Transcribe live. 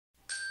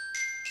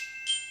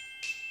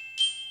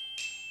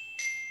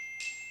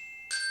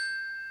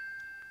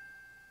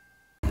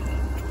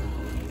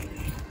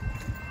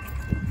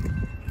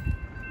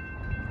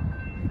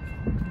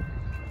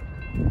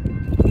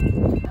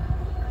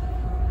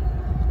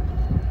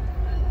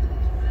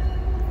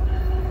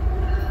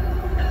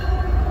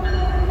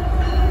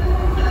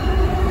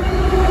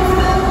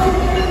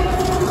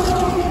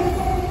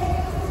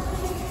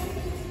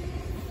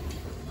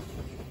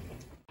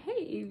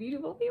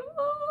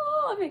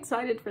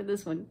excited for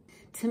this one.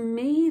 To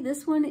me,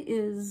 this one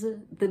is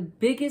the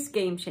biggest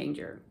game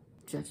changer.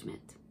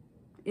 Judgment.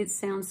 It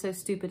sounds so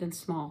stupid and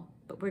small,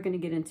 but we're going to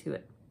get into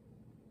it.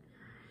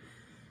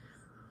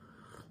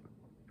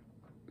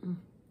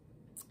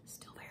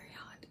 Still very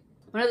hot.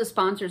 One of the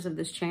sponsors of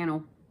this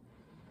channel,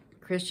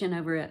 Christian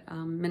over at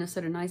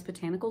Minnesota Nice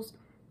Botanicals,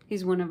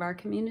 he's one of our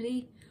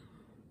community.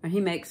 He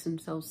makes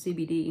and sells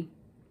CBD,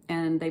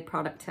 and they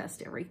product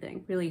test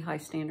everything. Really high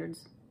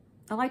standards.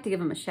 I like to give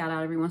them a shout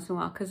out every once in a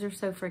while because they're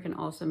so freaking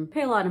awesome.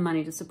 Pay a lot of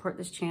money to support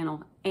this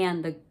channel.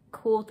 And the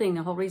cool thing,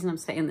 the whole reason I'm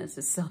saying this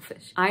is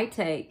selfish. I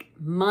take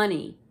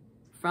money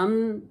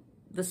from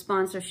the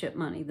sponsorship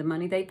money, the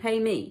money they pay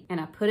me, and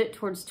I put it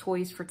towards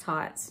Toys for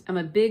Tots. I'm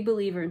a big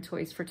believer in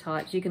Toys for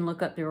Tots. You can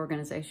look up their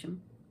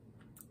organization.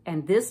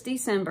 And this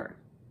December,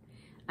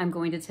 I'm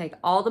going to take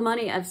all the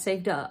money I've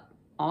saved up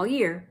all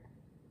year,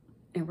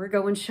 and we're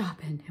going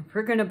shopping, and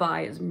we're gonna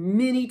buy as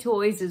many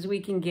toys as we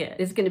can get.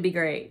 It's gonna be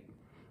great.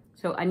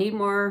 So I need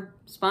more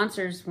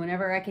sponsors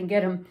whenever I can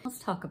get them. Let's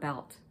talk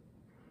about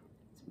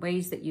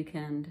ways that you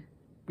can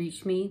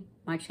reach me.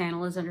 My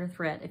channel is under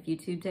threat. If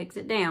YouTube takes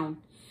it down,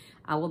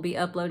 I will be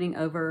uploading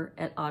over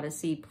at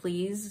Odyssey.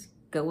 Please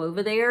go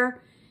over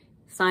there,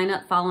 sign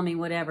up, follow me,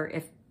 whatever.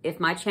 If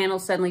my channel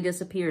suddenly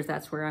disappears,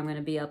 that's where I'm going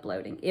to be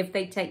uploading. If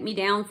they take me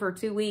down for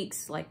 2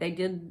 weeks, like they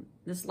did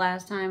this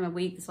last time,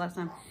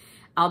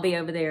 I'll be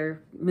over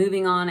there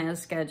moving on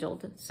as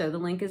scheduled. So the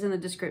link is in the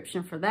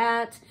description for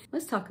that.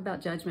 Let's talk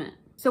about judgment.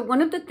 So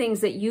one of the things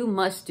that you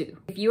must do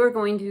if you are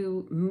going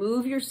to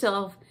move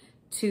yourself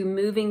to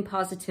moving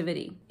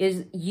positivity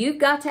is you've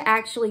got to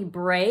actually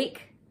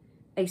break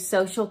a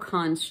social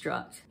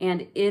construct.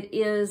 And it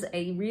is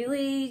a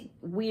really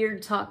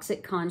weird,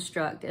 toxic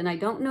construct. And I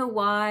don't know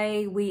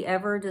why we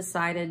ever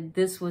decided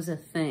this was a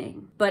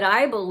thing. But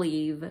I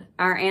believe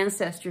our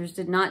ancestors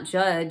did not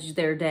judge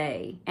their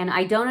day. And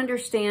I don't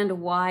understand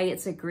why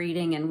it's a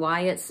greeting and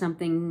why it's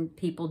something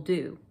people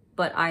do.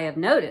 But I have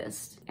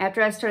noticed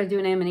after I started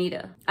doing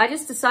Amanita, I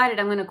just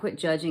decided I'm going to quit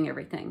judging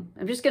everything.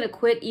 I'm just going to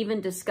quit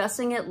even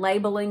discussing it,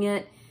 labeling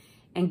it,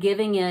 and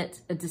giving it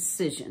a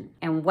decision.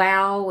 And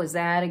wow, was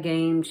that a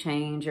game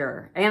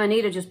changer.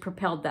 Amanita just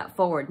propelled that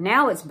forward.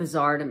 Now it's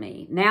bizarre to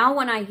me. Now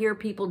when I hear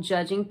people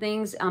judging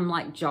things, I'm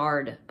like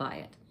jarred by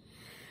it.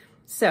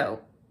 So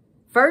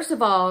first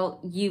of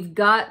all, you've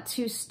got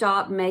to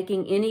stop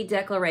making any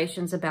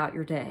declarations about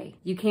your day.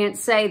 You can't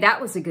say that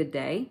was a good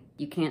day.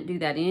 You can't do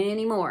that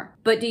anymore.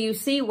 But do you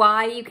see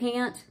why you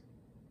can't?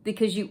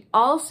 Because you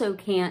also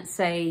can't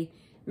say,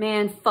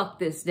 man, fuck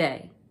this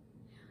day.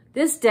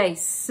 This day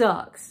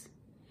sucks.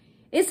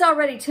 It's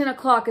already 10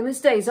 o'clock and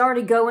this day's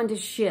already going to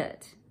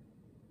shit.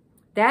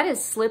 That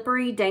is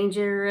slippery,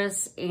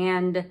 dangerous,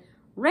 and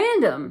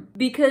random.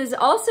 Because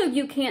also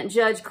you can't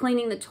judge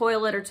cleaning the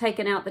toilet or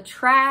taking out the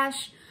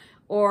trash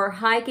or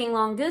hiking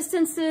long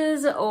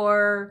distances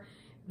or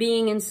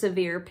being in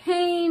severe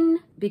pain.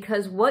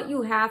 Because what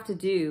you have to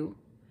do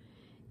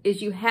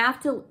is you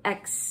have to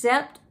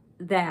accept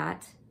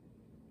that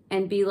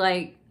and be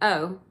like,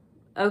 oh,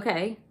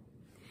 okay.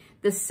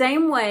 The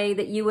same way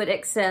that you would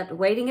accept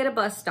waiting at a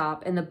bus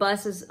stop and the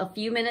bus is a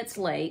few minutes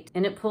late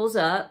and it pulls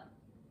up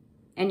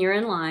and you're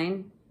in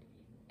line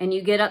and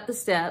you get up the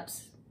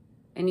steps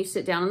and you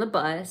sit down on the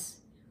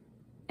bus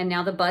and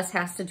now the bus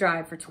has to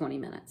drive for 20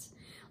 minutes.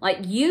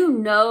 Like, you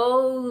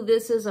know,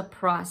 this is a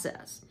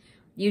process.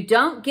 You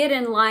don't get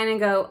in line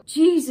and go,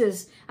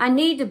 Jesus, I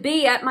need to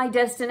be at my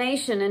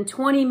destination in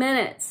 20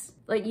 minutes.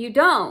 Like, you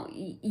don't.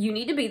 You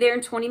need to be there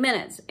in 20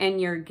 minutes and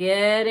you're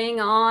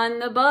getting on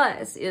the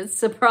bus.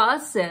 It's a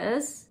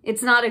process.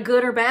 It's not a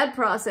good or bad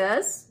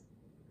process.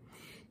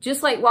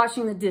 Just like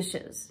washing the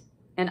dishes.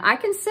 And I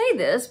can say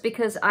this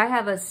because I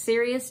have a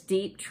serious,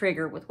 deep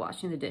trigger with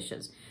washing the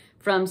dishes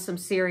from some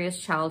serious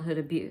childhood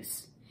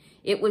abuse.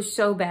 It was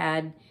so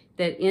bad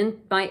that in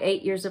my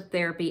 8 years of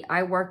therapy,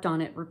 I worked on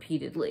it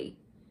repeatedly.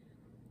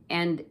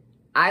 And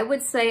I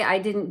would say I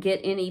didn't get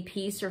any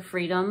peace or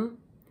freedom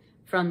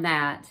from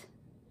that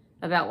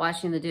about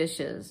washing the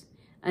dishes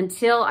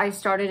until I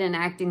started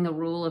enacting the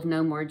rule of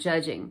no more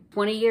judging.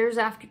 20 years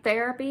after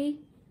therapy,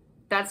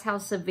 that's how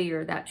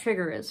severe that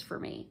trigger is for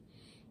me.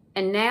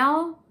 And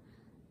now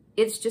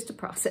it's just a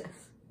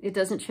process. It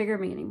doesn't trigger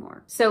me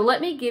anymore. So let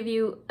me give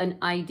you an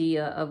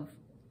idea of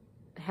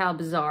how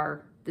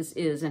bizarre this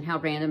is and how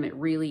random it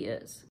really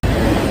is.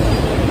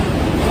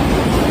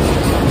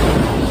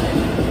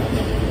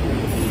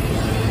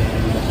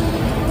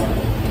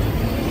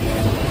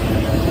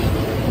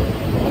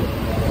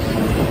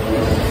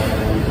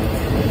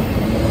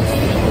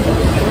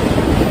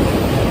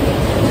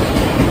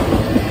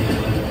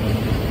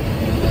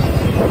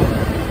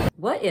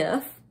 What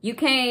if you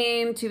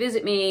came to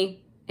visit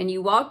me and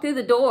you walked through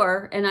the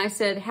door and I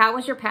said, how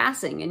was your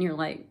passing? And you're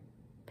like,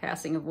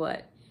 passing of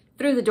what?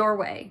 Through the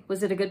doorway.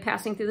 Was it a good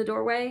passing through the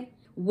doorway?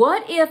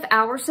 What if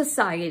our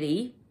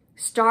society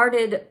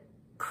started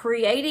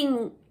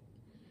creating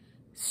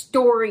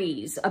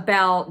stories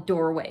about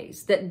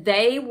doorways, that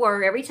they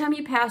were, every time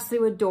you pass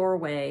through a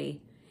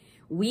doorway,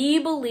 we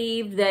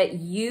believed that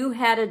you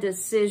had a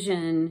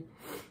decision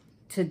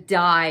to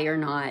die or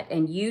not,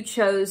 and you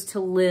chose to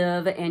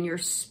live, and your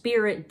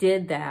spirit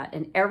did that.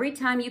 And every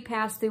time you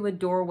pass through a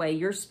doorway,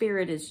 your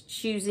spirit is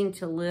choosing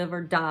to live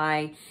or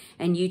die,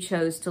 and you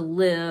chose to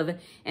live.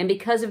 And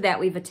because of that,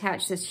 we've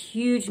attached this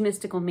huge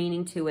mystical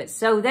meaning to it,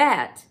 so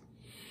that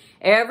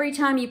every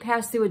time you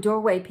pass through a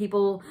doorway,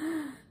 people,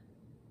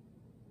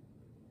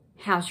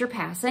 how's your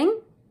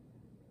passing?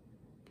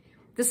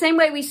 The same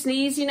way we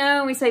sneeze, you know,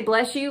 and we say,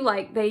 bless you,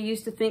 like they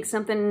used to think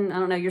something, I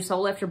don't know, your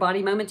soul left your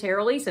body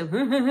momentarily.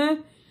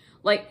 So,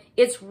 like,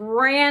 it's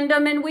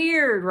random and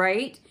weird,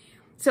 right?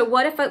 So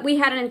what if we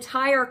had an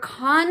entire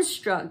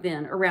construct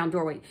then around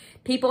doorway?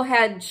 People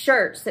had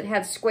shirts that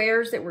had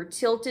squares that were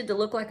tilted to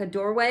look like a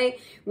doorway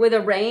with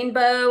a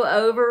rainbow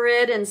over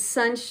it and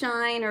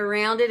sunshine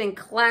around it and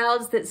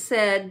clouds that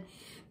said,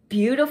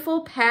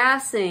 beautiful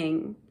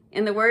passing.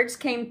 And the words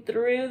came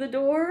through the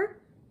door.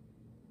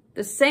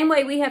 The same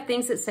way we have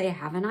things that say,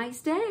 have a nice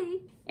day.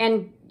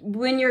 And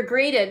when you're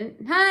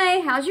greeted,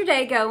 hi, how's your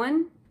day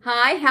going?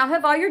 Hi, how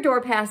have all your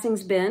door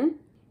passings been?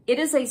 It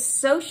is a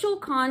social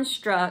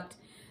construct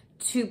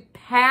to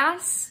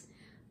pass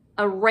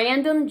a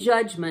random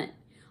judgment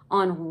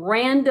on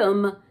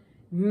random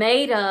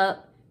made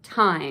up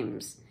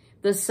times.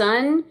 The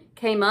sun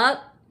came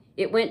up,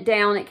 it went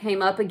down, it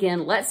came up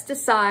again. Let's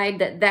decide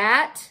that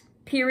that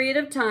period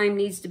of time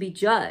needs to be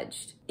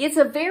judged. It's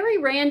a very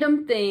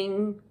random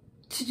thing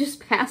to just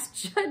pass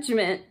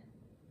judgment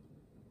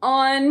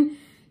on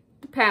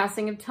the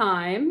passing of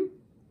time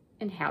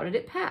and how did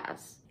it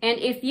pass. And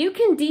if you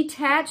can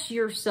detach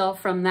yourself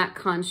from that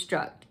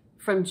construct,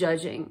 from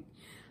judging,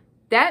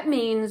 that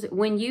means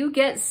when you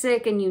get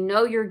sick and you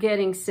know you're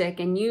getting sick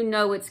and you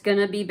know it's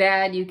gonna be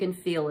bad, you can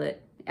feel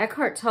it.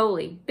 Eckhart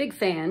Tolle, big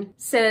fan,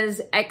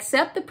 says,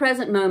 accept the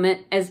present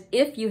moment as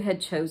if you had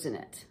chosen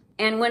it.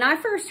 And when I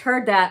first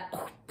heard that,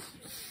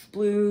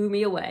 blew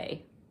me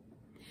away.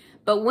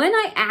 But when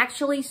I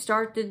actually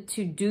started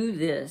to do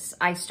this,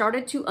 I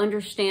started to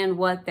understand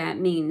what that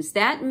means.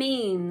 That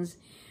means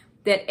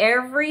that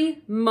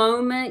every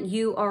moment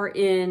you are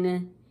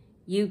in,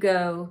 you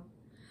go,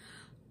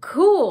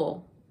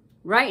 cool,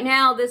 right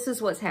now this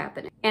is what's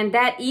happening. And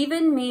that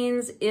even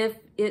means if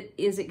it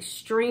is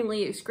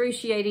extremely,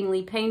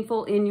 excruciatingly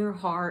painful in your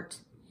heart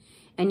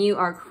and you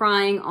are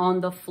crying on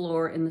the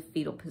floor in the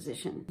fetal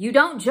position. You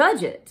don't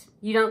judge it.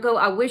 You don't go,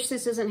 I wish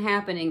this isn't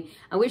happening.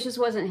 I wish this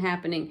wasn't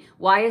happening.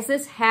 Why is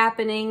this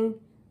happening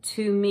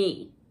to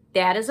me?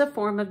 That is a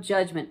form of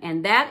judgment.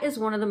 And that is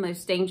one of the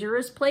most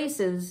dangerous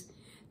places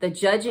the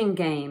judging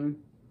game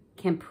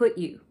can put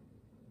you.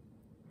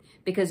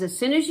 Because as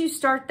soon as you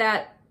start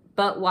that,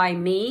 but why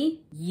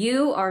me?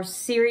 You are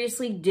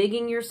seriously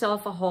digging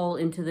yourself a hole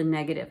into the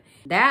negative.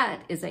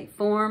 That is a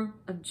form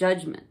of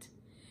judgment.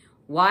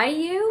 Why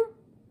you?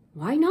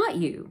 Why not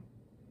you?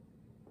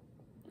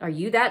 Are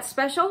you that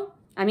special?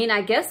 I mean,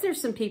 I guess there's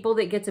some people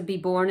that get to be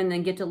born and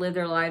then get to live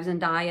their lives and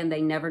die and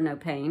they never know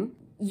pain.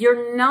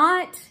 You're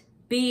not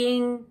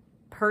being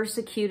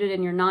persecuted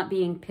and you're not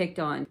being picked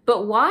on.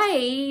 But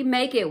why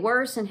make it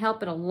worse and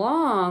help it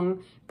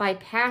along by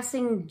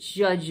passing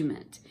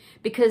judgment?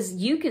 Because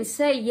you can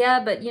say,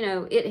 yeah, but you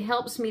know, it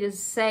helps me to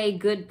say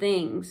good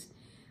things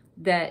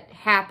that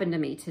happened to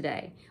me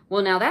today.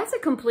 Well, now that's a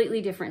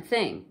completely different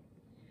thing.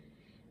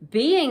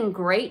 Being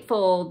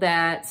grateful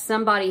that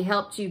somebody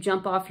helped you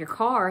jump off your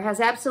car has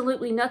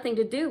absolutely nothing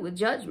to do with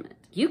judgment.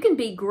 You can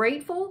be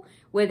grateful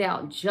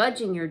without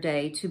judging your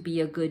day to be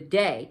a good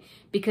day.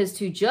 Because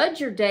to judge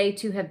your day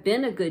to have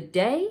been a good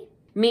day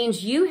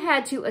means you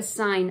had to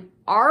assign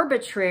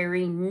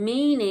arbitrary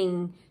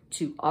meaning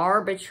to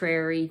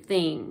arbitrary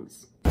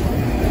things.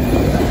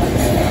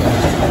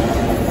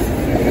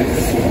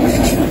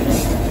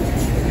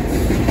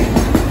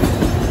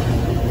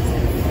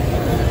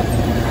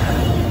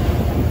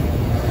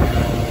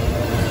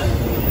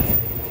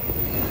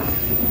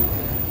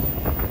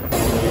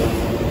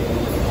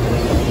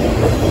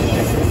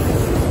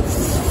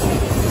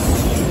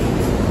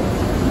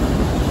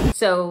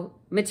 So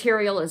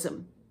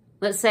materialism,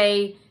 let's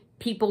say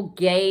people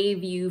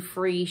gave you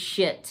free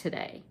shit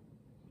today,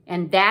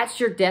 and that's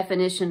your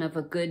definition of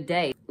a good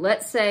day.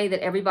 Let's say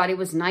that everybody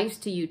was nice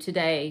to you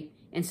today,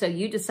 and so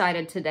you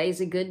decided today's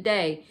a good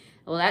day.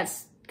 Well,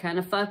 that's kind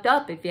of fucked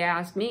up if you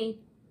ask me,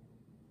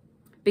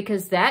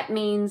 because that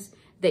means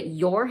that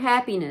your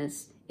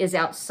happiness is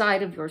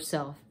outside of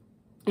yourself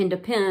and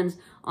depends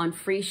on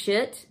free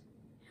shit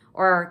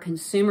or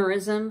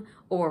consumerism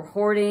or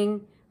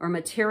hoarding or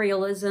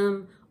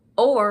materialism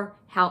or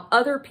how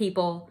other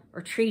people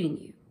are treating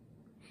you.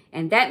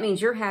 And that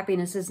means your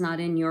happiness is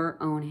not in your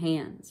own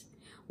hands.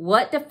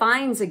 What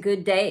defines a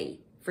good day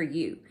for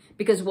you?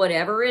 Because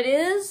whatever it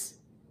is,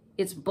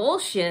 it's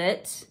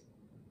bullshit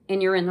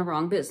and you're in the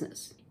wrong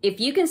business. If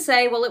you can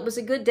say, well, it was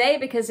a good day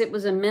because it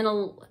was a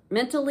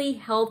mentally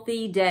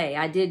healthy day.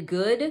 I did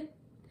good.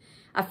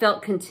 I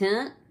felt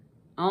content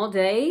all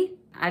day.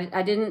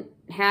 I didn't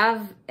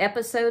have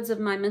episodes of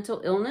my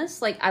mental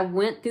illness. Like, I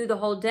went through the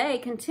whole day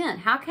content.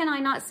 How can I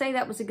not say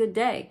that was a good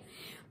day?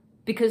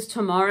 Because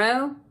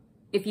tomorrow,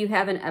 if you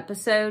have an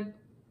episode,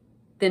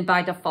 then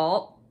by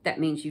default, that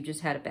means you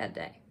just had a bad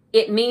day.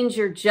 It means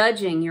you're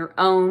judging your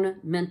own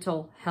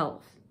mental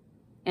health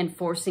and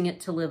forcing it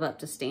to live up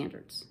to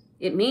standards.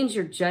 It means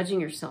you're judging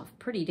yourself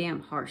pretty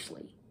damn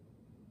harshly,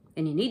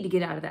 and you need to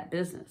get out of that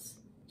business.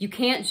 You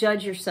can't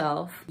judge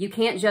yourself. You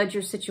can't judge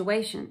your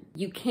situation.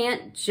 You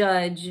can't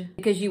judge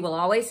because you will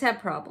always have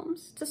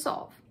problems to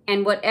solve.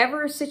 And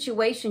whatever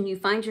situation you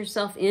find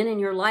yourself in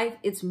your life,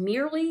 it's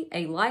merely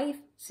a life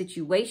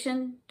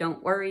situation.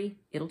 Don't worry,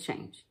 it'll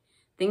change.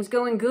 Things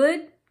going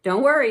good?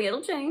 Don't worry,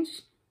 it'll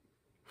change.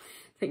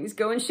 Things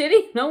going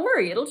shitty? Don't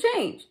worry, it'll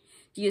change.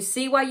 Do you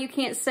see why you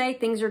can't say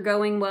things are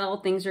going well,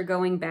 things are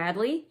going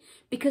badly?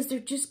 Because they're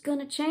just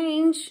gonna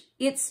change.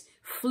 It's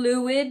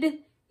fluid.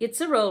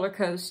 It's a roller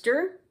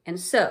coaster. And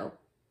so,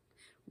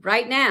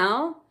 right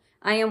now,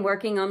 I am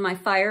working on my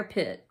fire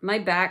pit. My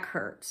back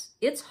hurts.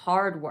 It's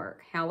hard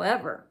work.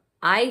 However,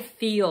 I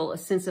feel a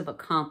sense of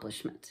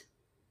accomplishment.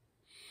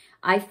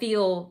 I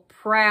feel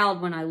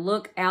proud when I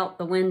look out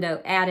the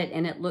window at it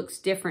and it looks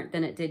different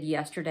than it did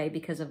yesterday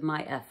because of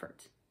my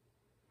effort.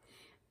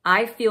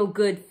 I feel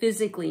good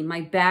physically.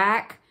 My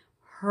back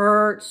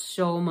hurts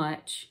so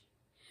much,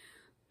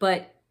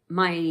 but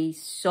my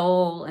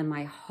soul and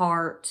my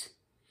heart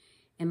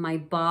and my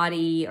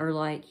body are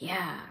like,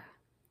 yeah,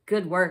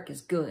 good work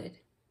is good.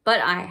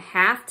 But I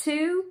have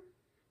to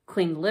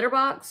clean the litter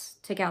box,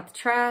 take out the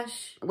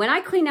trash. When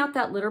I clean out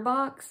that litter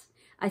box,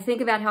 I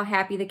think about how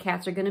happy the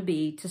cats are going to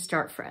be to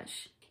start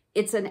fresh.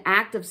 It's an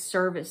act of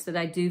service that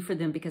I do for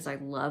them because I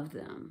love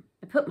them.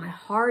 I put my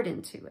heart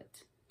into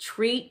it.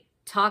 Treat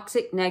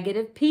toxic,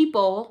 negative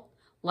people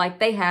like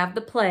they have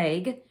the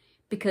plague,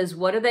 because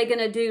what are they going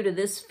to do to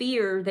this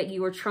fear that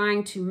you are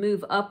trying to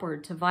move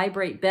upward, to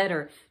vibrate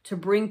better, to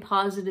bring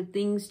positive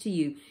things to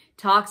you?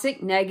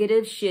 Toxic,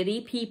 negative,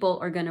 shitty people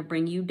are going to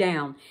bring you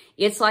down.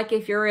 It's like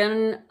if you're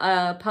in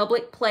a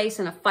public place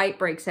and a fight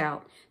breaks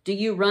out. Do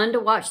you run to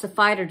watch the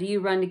fight or do you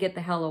run to get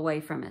the hell away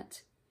from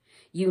it?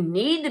 You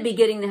need to be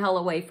getting the hell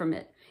away from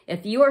it.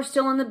 If you are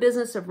still in the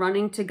business of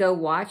running to go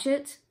watch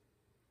it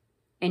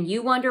and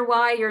you wonder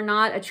why you're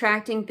not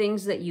attracting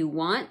things that you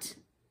want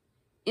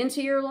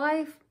into your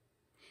life,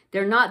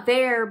 they're not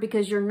there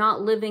because you're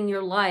not living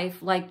your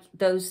life like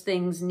those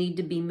things need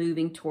to be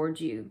moving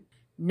towards you.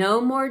 No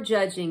more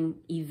judging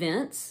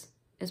events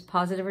as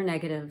positive or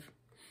negative.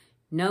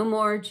 No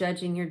more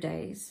judging your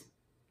days.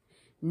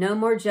 No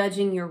more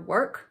judging your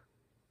work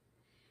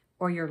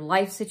or your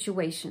life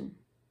situation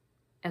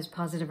as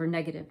positive or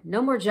negative.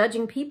 No more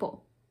judging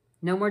people.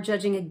 No more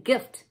judging a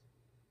gift.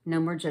 No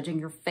more judging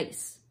your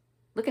face.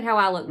 Look at how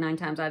I look 9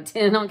 times out of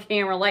 10 on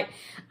camera. Like,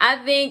 I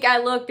think I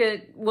looked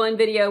at one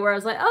video where I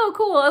was like, oh,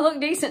 cool, I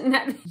look decent in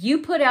that. You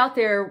put out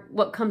there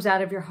what comes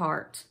out of your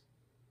heart,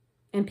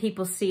 and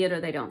people see it or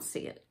they don't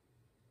see it.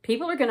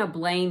 People are going to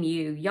blame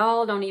you.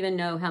 Y'all don't even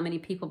know how many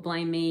people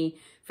blame me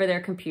for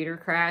their computer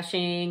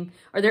crashing,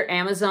 or their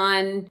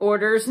Amazon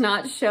orders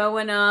not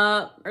showing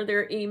up, or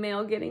their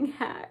email getting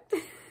hacked.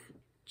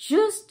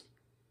 Just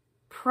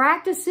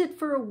practice it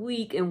for a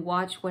week and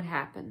watch what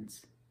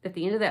happens. At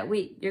the end of that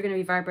week, you're going to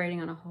be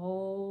vibrating on a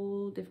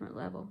whole different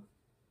level.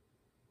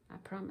 I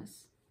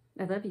promise.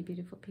 I love you,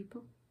 beautiful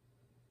people.